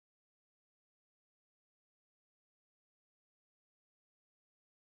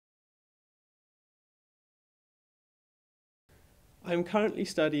I'm currently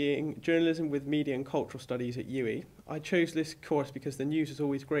studying journalism with media and cultural studies at UWE. I chose this course because the news has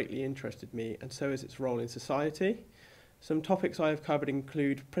always greatly interested me, and so has its role in society. Some topics I have covered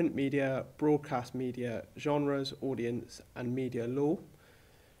include print media, broadcast media, genres, audience, and media law.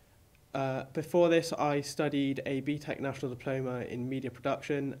 Before this, I studied a BTEC National Diploma in Media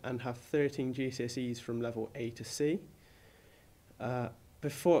Production and have 13 GCSEs from level A to C.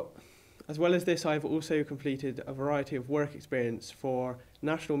 As well as this, I've also completed a variety of work experience for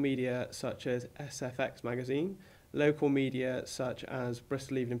national media such as SFX magazine, local media such as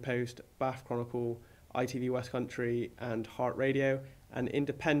Bristol Evening Post, Bath Chronicle, ITV West Country and Heart Radio, and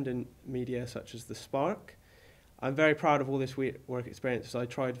independent media such as The Spark. I'm very proud of all this work experience as I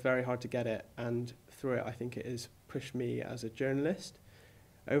tried very hard to get it, and through it I think it has pushed me as a journalist.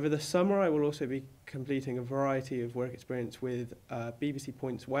 Over the summer I will also be completing a variety of work experience with BBC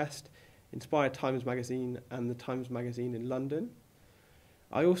Points West, Inspired Times Magazine and the Times Magazine in London.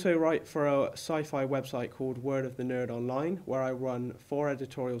 I also write for a sci-fi website called Word of the Nerd Online, where I run 4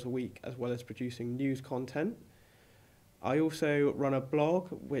 editorials a week as well as producing news content. I also run a blog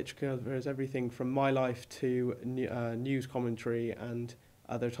which covers everything from my life to news commentary and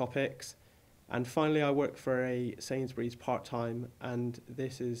other topics. And finally, I work for a Sainsbury's part-time, and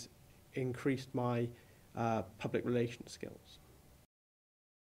this has increased my public relations skills.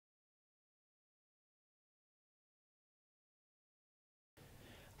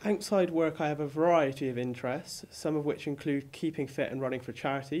 Outside work, I have a variety of interests, some of which include keeping fit and running for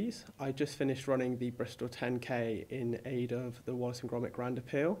charities. I just finished running the Bristol 10K in aid of the Wallace and Gromit Grand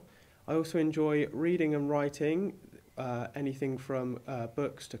Appeal. I also enjoy reading and writing, anything from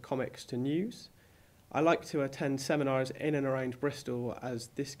books to comics to news. I like to attend seminars in and around Bristol, as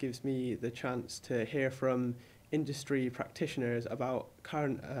this gives me the chance to hear from industry practitioners about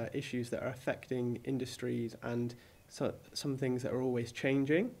current issues that are affecting industries and some things that are always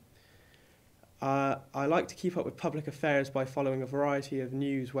changing. I like to keep up with public affairs by following a variety of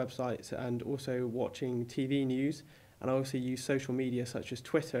news websites and also watching TV news, and I also use social media such as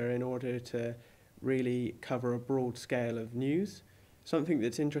Twitter in order to really cover a broad scale of news. Something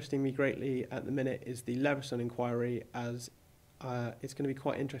that's interesting me greatly at the minute is the Leveson inquiry, as it's going to be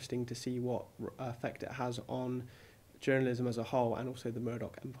quite interesting to see what effect it has on journalism as a whole and also the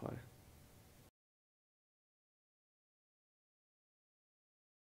Murdoch empire.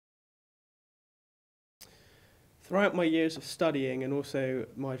 Throughout my years of studying and also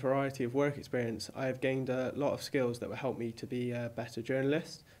my variety of work experience, I have gained a lot of skills that will help me to be a better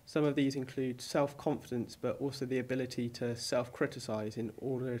journalist. Some of these include self-confidence, but also the ability to self-criticise in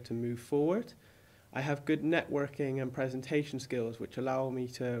order to move forward. I have good networking and presentation skills which allow me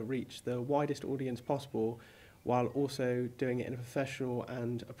to reach the widest audience possible while also doing it in a professional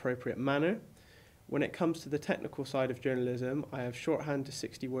and appropriate manner. When it comes to the technical side of journalism, I have shorthand to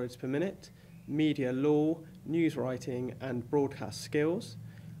 60 words per minute, media law, news writing and broadcast skills.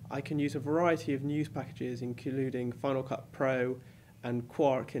 I can use a variety of news packages including Final Cut Pro and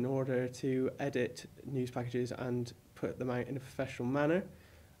Quark in order to edit news packages and put them out in a professional manner.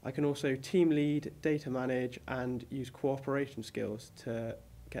 I can also team lead, data manage and use cooperation skills to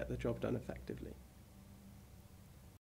get the job done effectively.